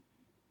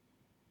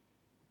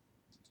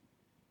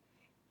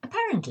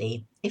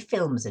Apparently, if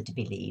films are to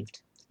be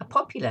believed, a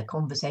popular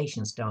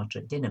conversation starter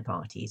at dinner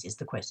parties is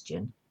the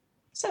question,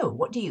 "So,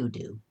 what do you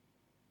do?"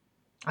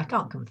 I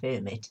can't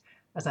confirm it,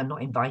 as I'm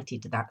not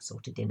invited to that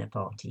sort of dinner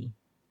party.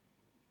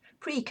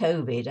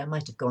 Pre-COVID, I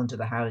might have gone to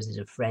the houses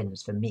of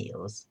friends for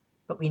meals,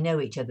 but we know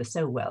each other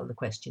so well the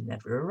question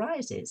never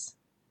arises.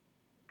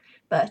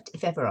 But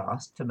if ever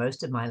asked, for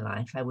most of my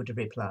life I would have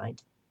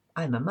replied,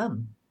 "I'm a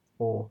mum,"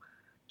 or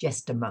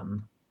 "just a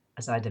mum,"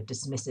 as I'd have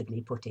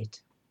dismissively put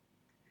it.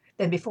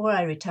 Then before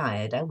I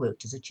retired, I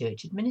worked as a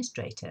church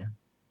administrator.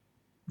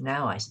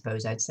 Now I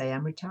suppose I'd say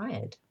I'm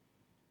retired.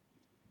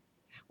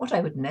 What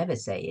I would never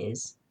say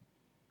is,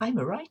 "I'm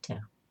a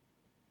writer."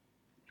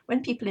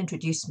 When people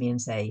introduce me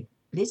and say,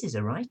 "Liz is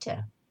a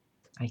writer,"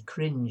 I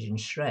cringe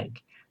and shrug,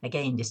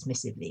 again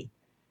dismissively,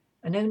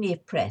 and only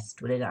if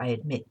pressed will I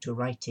admit to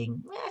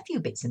writing a few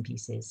bits and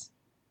pieces.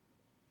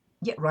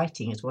 Yet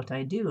writing is what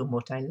I do and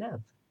what I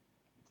love.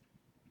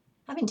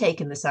 Having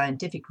taken the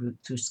scientific route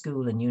through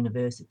school and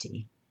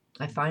university,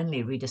 I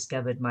finally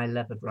rediscovered my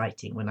love of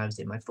writing when I was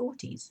in my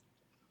 40s.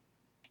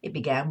 It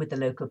began with the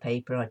local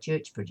paper our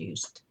church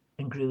produced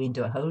and grew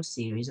into a whole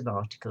series of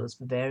articles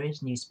for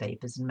various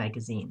newspapers and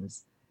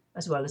magazines,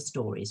 as well as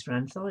stories for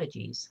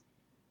anthologies.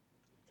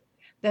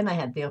 Then I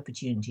had the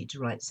opportunity to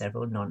write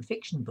several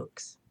non-fiction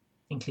books,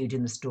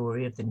 including the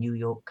story of the New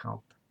York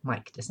cop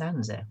Mike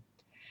DeSanza,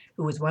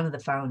 who was one of the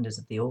founders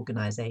of the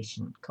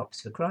organization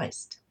Cops for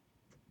Christ.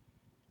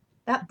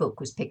 That book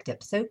was picked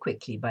up so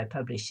quickly by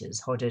publishers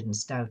Hoddard and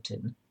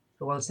Stoughton,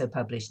 who also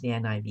published the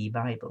NIV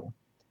Bible,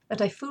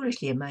 that I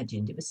foolishly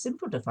imagined it was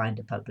simple to find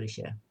a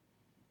publisher.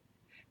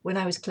 When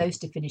I was close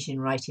to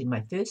finishing writing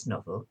my first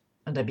novel,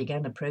 and I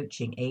began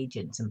approaching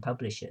agents and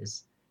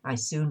publishers, I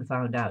soon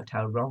found out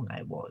how wrong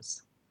I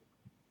was.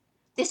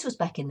 This was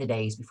back in the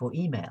days before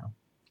email,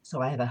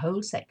 so I have a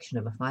whole section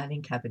of a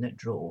filing cabinet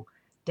drawer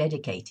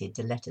dedicated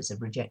to letters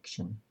of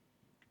rejection.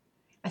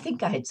 I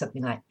think I had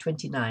something like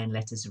 29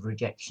 letters of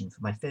rejection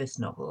for my first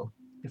novel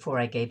before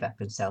I gave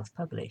up and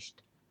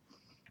self-published.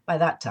 By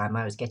that time,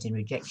 I was getting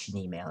rejection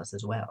emails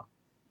as well.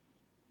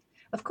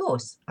 Of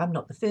course, I'm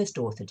not the first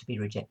author to be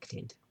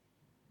rejected.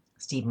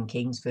 Stephen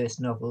King's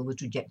first novel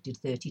was rejected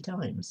 30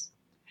 times.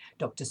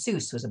 Dr.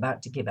 Seuss was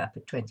about to give up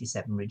at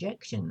 27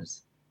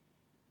 rejections.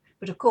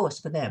 But of course,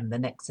 for them, the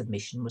next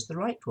submission was the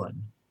right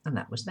one, and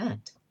that was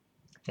that.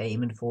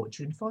 Fame and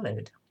fortune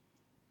followed.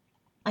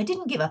 I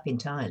didn't give up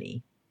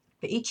entirely.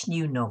 For each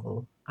new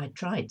novel, I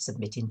tried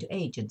submitting to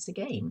agents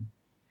again,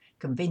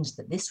 convinced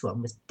that this one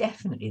was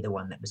definitely the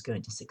one that was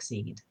going to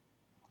succeed.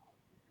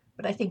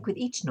 But I think with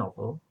each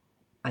novel,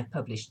 I've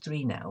published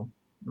 3 now,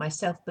 my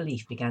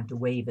self-belief began to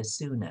waver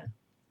sooner,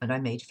 and I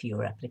made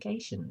fewer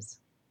applications.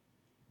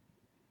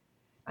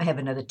 I have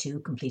another 2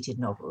 completed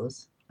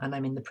novels, and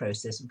I'm in the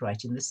process of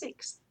writing the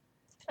 6th.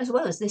 As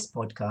well as this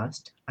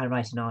podcast, I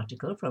write an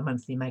article for a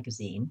monthly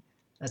magazine,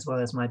 as well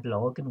as my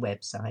blog and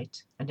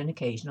website, and an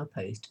occasional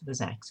post for the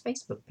Zach's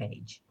Facebook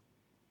page.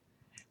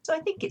 So I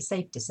think it's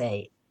safe to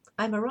say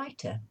I'm a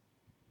writer.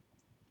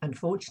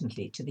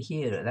 Unfortunately, to the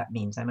hearer, that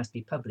means I must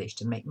be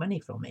published and make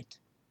money from it.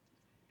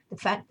 The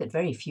fact that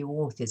very few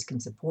authors can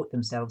support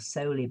themselves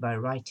solely by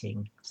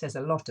writing says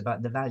a lot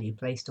about the value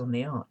placed on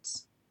the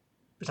arts.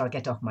 But I'll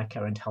get off my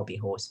current hobby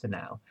horse for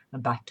now,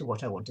 and back to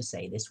what I want to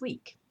say this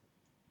week.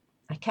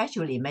 I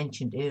casually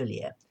mentioned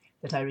earlier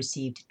that I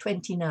received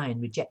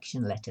 29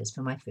 rejection letters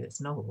for my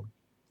first novel.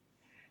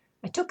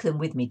 I took them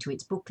with me to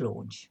its book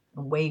launch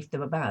and waved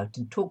them about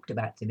and talked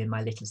about them in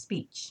my little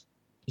speech,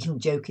 even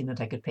joking that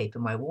I could paper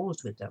my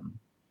walls with them.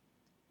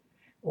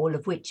 All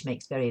of which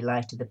makes very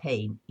light of the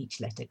pain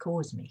each letter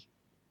caused me.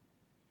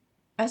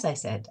 As I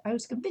said, I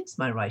was convinced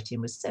my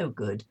writing was so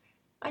good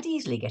I'd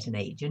easily get an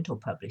agent or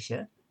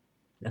publisher.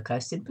 Look how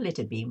simple it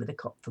had been with a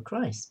Cop for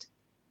Christ.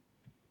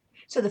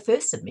 So the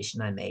first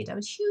submission I made, I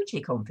was hugely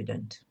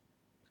confident.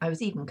 I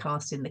was even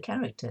casting the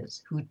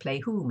characters, who'd play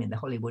whom in the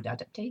Hollywood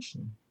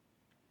adaptation.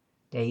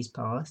 Days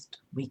passed,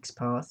 weeks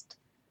passed,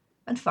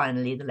 and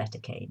finally the letter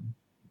came.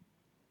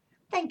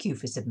 "Thank you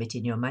for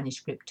submitting your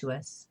manuscript to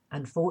us.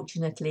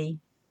 Unfortunately,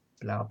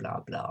 blah,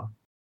 blah, blah."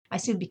 I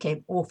soon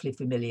became awfully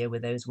familiar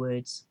with those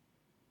words.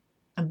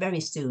 And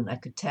very soon I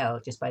could tell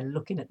just by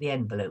looking at the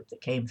envelope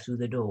that came through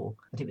the door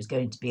that it was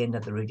going to be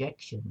another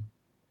rejection.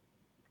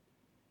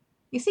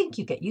 You think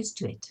you get used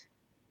to it,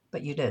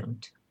 but you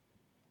don't.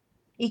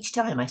 Each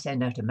time I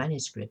send out a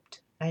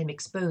manuscript, I am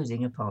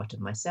exposing a part of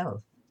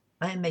myself.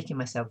 I am making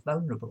myself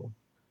vulnerable.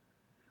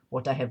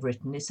 What I have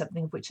written is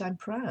something of which I'm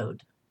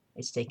proud.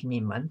 It's taken me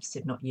months,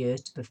 if not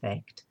years, to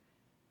perfect,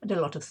 and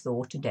a lot of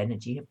thought and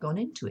energy have gone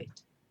into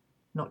it,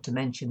 not to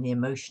mention the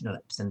emotional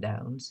ups and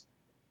downs.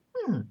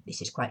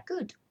 This is quite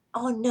good.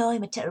 Oh no,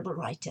 I'm a terrible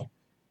writer.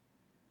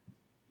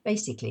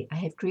 Basically, I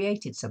have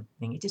created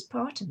something. It is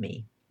part of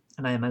me,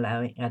 and I am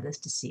allowing others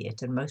to see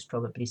it and most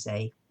probably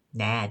say,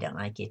 "Nah, I don't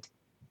like it."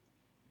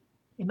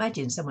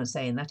 Imagine someone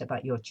saying that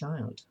about your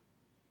child.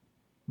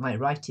 My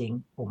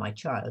writing, or my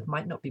child,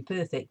 might not be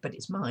perfect, but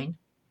it's mine.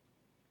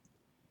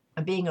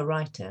 And being a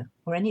writer,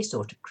 or any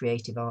sort of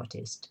creative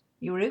artist,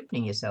 you are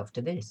opening yourself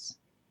to this.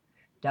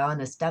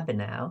 Dana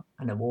Stabenow,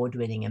 an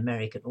award-winning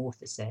American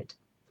author, said,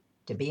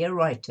 "To be a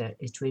writer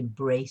is to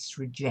embrace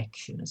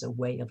rejection as a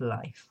way of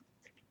life."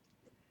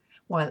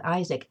 While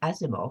Isaac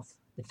Asimov,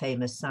 the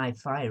famous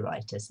sci-fi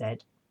writer,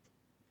 said,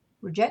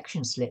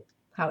 "Rejection slip,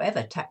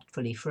 however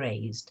tactfully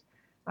phrased,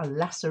 are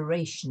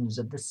lacerations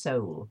of the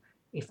soul,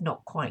 if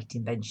not quite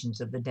inventions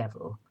of the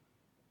devil,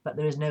 but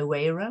there is no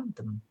way around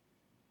them."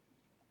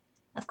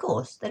 Of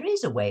course, there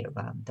is a way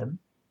around them.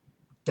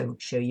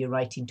 Don't show your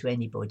writing to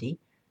anybody,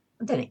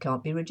 and then it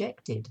can't be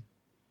rejected.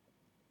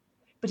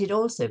 But it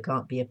also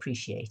can't be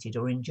appreciated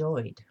or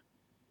enjoyed.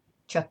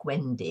 Chuck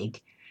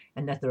Wendig,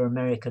 another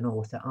American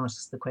author,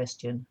 asks the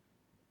question,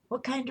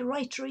 what kind of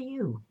writer are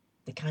you?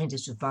 The kind who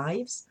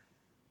survives,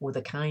 or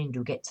the kind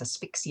who gets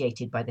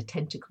asphyxiated by the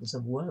tentacles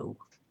of woe?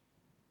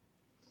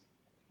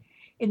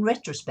 In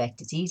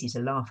retrospect, it's easy to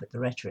laugh at the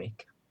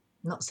rhetoric.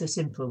 Not so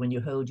simple when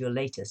you hold your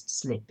latest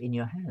slip in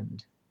your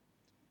hand.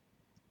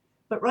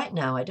 But right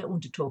now, I don't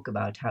want to talk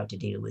about how to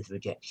deal with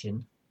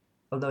rejection,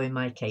 although in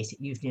my case it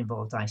usually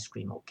involves ice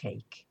cream or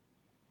cake,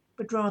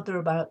 but rather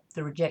about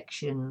the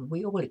rejection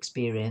we all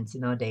experience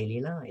in our daily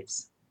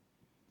lives.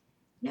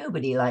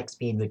 Nobody likes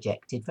being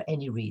rejected for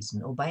any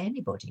reason or by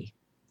anybody.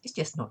 It's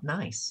just not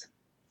nice.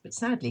 But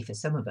sadly for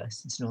some of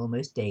us, it's an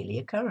almost daily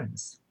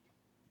occurrence.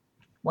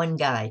 One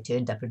guy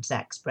turned up at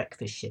Zach's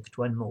breakfast shift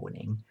one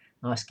morning,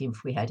 asking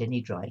if we had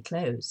any dry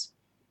clothes.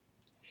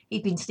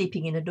 He'd been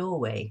sleeping in a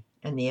doorway,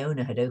 and the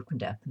owner had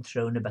opened up and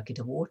thrown a bucket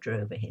of water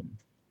over him.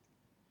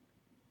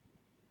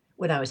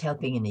 When I was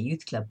helping in a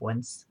youth club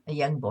once, a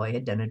young boy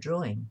had done a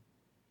drawing.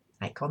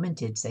 I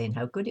commented, saying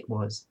how good it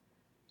was,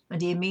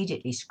 and he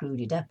immediately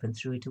screwed it up and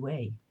threw it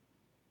away.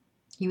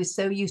 He was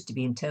so used to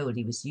being told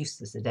he was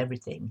useless at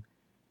everything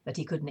that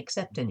he couldn't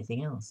accept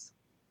anything else.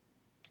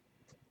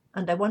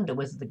 And I wonder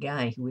whether the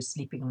guy who was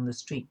sleeping on the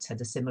streets had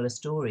a similar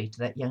story to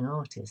that young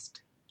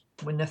artist,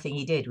 when nothing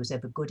he did was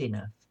ever good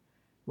enough,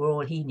 where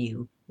all he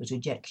knew was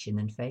rejection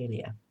and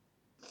failure.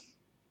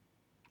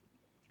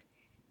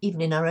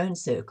 Even in our own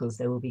circles,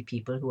 there will be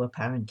people who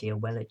apparently are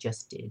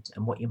well-adjusted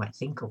and what you might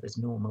think of as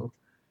normal,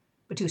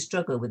 but who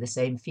struggle with the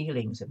same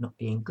feelings of not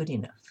being good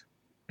enough,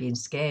 being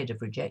scared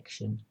of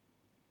rejection,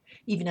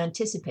 even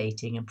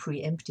anticipating and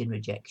preempting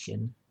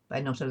rejection by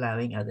not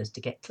allowing others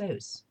to get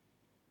close.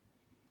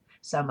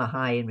 Some are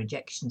high in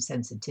rejection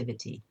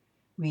sensitivity,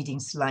 reading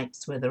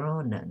slights where there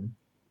are none,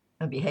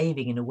 and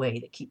behaving in a way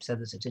that keeps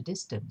others at a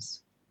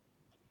distance.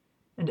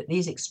 And at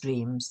these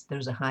extremes, there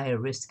is a higher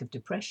risk of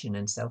depression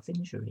and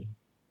self-injury.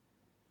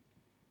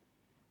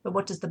 But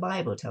what does the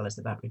Bible tell us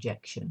about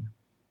rejection?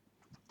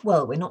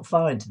 Well, we're not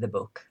far into the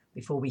book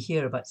before we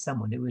hear about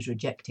someone who was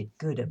rejected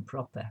good and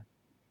proper.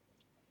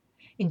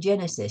 In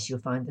Genesis, you'll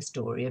find the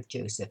story of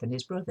Joseph and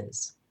his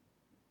brothers.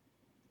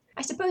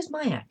 I suppose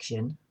my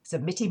action,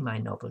 submitting my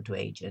novel to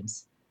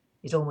agents,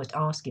 is almost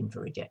asking for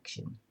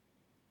rejection.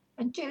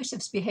 And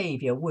Joseph's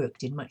behaviour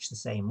worked in much the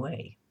same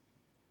way.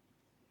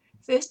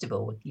 First of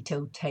all, he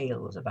told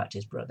tales about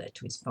his brother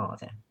to his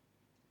father,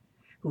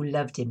 who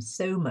loved him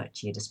so much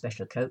he had a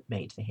special coat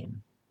made for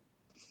him.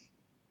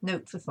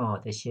 Note for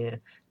fathers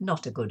here,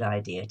 not a good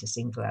idea to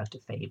single out a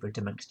favourite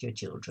amongst your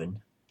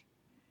children.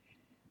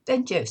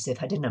 Then Joseph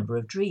had a number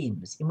of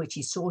dreams in which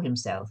he saw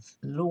himself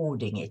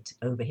lording it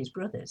over his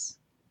brothers.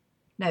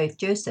 Now, if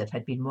Joseph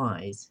had been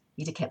wise,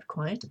 he'd have kept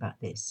quiet about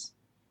this.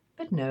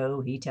 But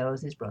no, he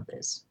tells his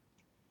brothers.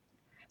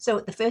 So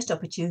at the first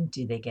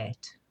opportunity they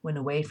get, when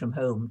away from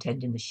home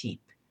tending the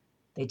sheep,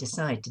 they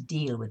decide to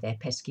deal with their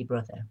pesky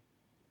brother.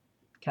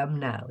 Come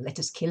now, let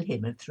us kill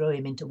him and throw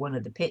him into one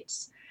of the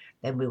pits.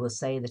 Then we will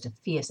say that a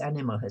fierce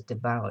animal has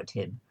devoured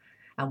him,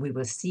 and we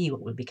will see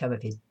what will become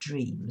of his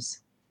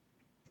dreams.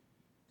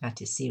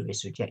 That is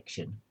serious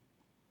rejection.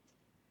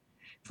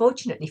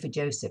 Fortunately for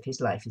Joseph,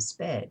 his life is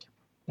spared,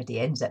 but he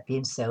ends up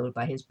being sold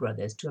by his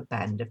brothers to a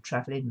band of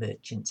travelling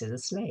merchants as a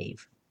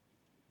slave.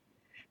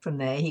 From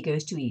there he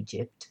goes to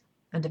Egypt,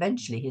 and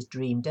eventually his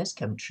dream does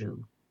come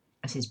true,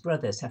 as his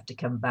brothers have to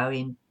come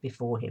bowing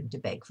before him to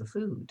beg for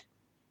food.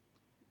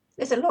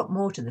 There's a lot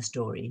more to the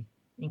story,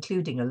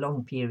 including a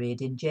long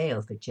period in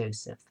jail for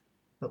Joseph,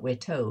 but we're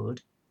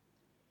told,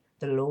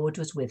 "The Lord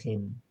was with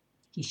him.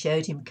 He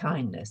showed him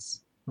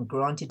kindness and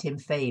granted him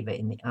favour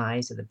in the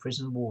eyes of the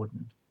prison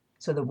warden."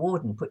 So the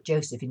warden put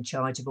Joseph in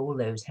charge of all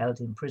those held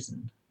in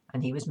prison,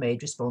 and he was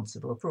made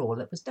responsible for all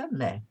that was done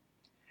there.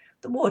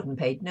 The warden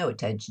paid no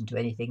attention to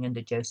anything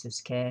under Joseph's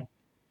care,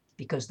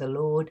 because the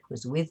Lord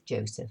was with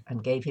Joseph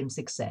and gave him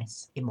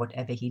success in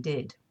whatever he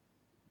did.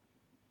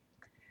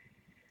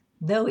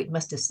 Though it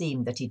must have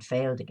seemed that he'd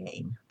failed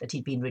again, that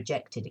he'd been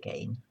rejected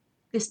again,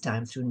 this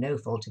time through no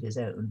fault of his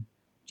own,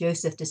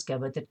 Joseph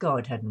discovered that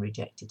God hadn't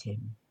rejected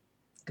him.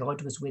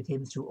 God was with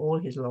him through all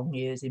his long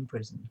years in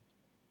prison.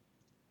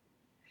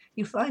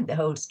 You find the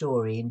whole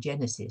story in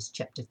Genesis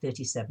chapter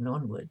 37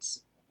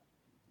 onwards.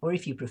 Or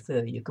if you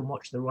prefer, you can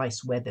watch the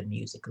Rice Weber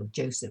musical,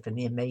 Joseph and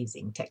the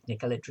Amazing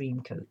Technicolor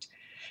Dreamcoat,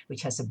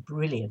 which has some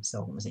brilliant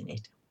songs in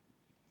it.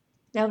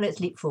 Now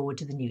let's leap forward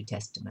to the New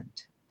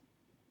Testament.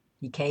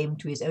 He came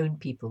to his own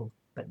people,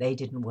 but they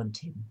didn't want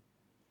him.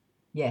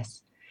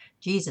 Yes,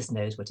 Jesus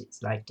knows what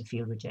it's like to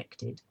feel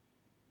rejected,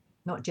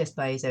 not just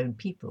by his own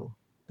people,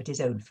 but his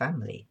own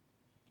family.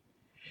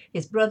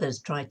 His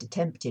brothers tried to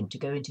tempt him to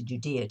go into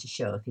Judea to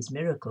show off his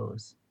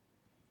miracles.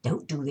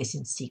 Don't do this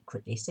in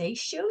secret, they say.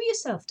 Show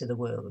yourself to the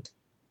world.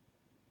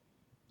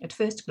 At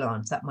first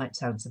glance, that might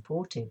sound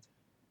supportive,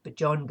 but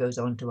John goes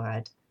on to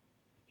add,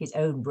 his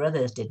own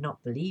brothers did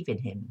not believe in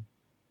him.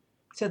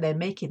 So they're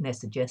making their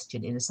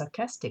suggestion in a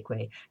sarcastic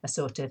way, a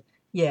sort of,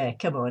 yeah,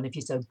 come on, if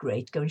you're so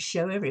great, go and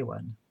show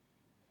everyone.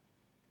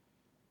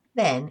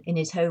 Then, in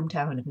his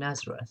hometown of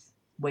Nazareth,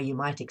 where you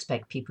might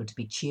expect people to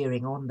be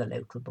cheering on the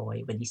local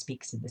boy when he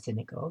speaks in the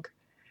synagogue,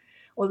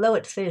 although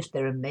at first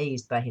they're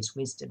amazed by his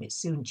wisdom, it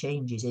soon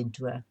changes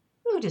into a,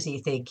 who does he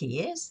think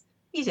he is?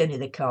 He's only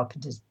the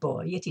carpenter's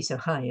boy, yet he's so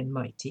high and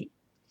mighty.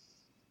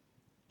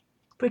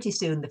 Pretty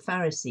soon the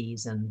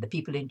Pharisees and the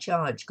people in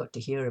charge got to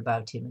hear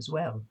about him as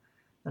well,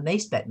 and they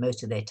spent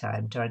most of their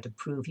time trying to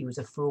prove he was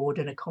a fraud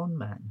and a con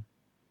man.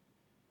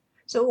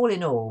 So all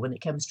in all, when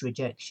it comes to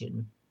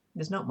rejection,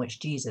 there's not much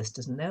Jesus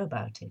doesn't know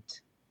about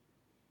it.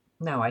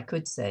 Now I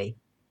could say,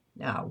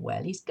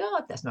 well, he's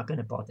God, that's not going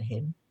to bother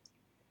him.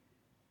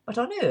 But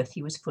on earth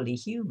he was fully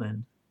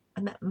human,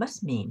 and that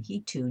must mean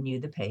he too knew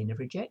the pain of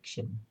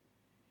rejection.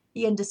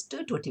 He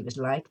understood what it was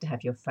like to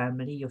have your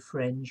family, your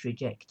friends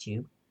reject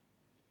you.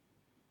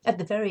 At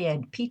the very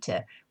end,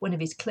 Peter, one of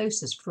his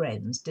closest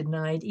friends,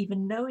 denied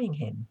even knowing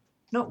him,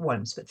 not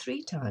once but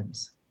 3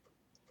 times.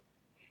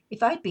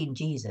 If I'd been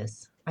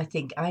Jesus, I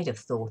think I'd have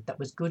thought that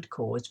was good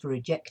cause for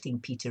rejecting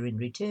Peter in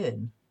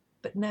return.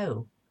 But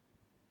no.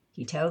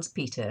 He tells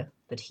Peter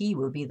that he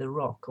will be the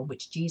rock on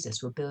which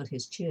Jesus will build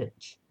his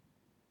church.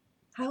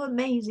 How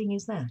amazing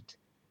is that?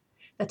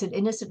 That an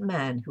innocent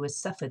man who has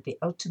suffered the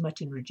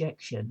ultimate in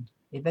rejection,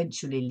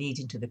 eventually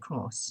leading to the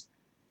cross,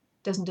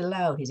 doesn't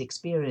allow his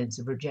experience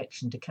of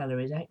rejection to colour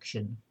his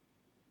action,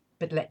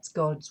 but lets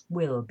God's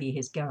will be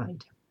his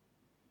guide.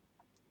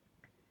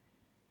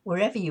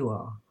 Wherever you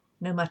are,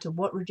 no matter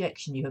what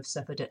rejection you have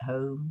suffered at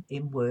home,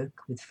 in work,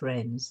 with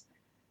friends,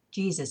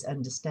 Jesus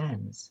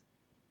understands.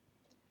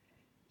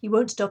 He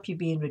won't stop you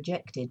being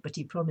rejected, but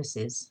he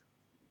promises,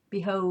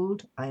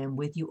 behold, I am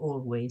with you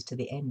always to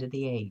the end of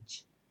the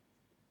age.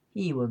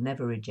 He will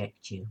never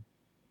reject you.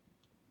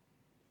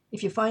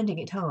 If you're finding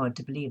it hard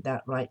to believe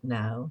that right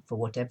now, for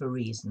whatever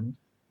reason,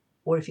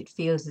 or if it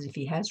feels as if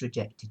he has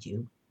rejected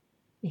you,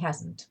 he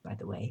hasn't, by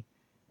the way,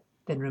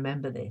 then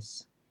remember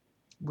this.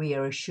 We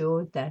are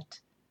assured that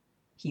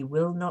he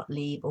will not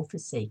leave or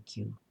forsake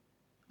you.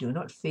 Do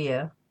not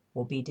fear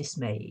or be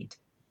dismayed.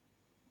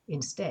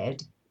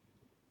 Instead,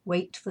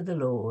 wait for the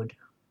Lord.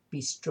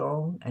 Be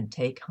strong and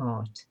take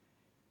heart,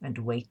 and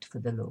wait for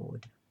the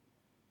Lord.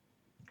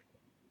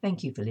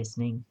 Thank you for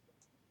listening.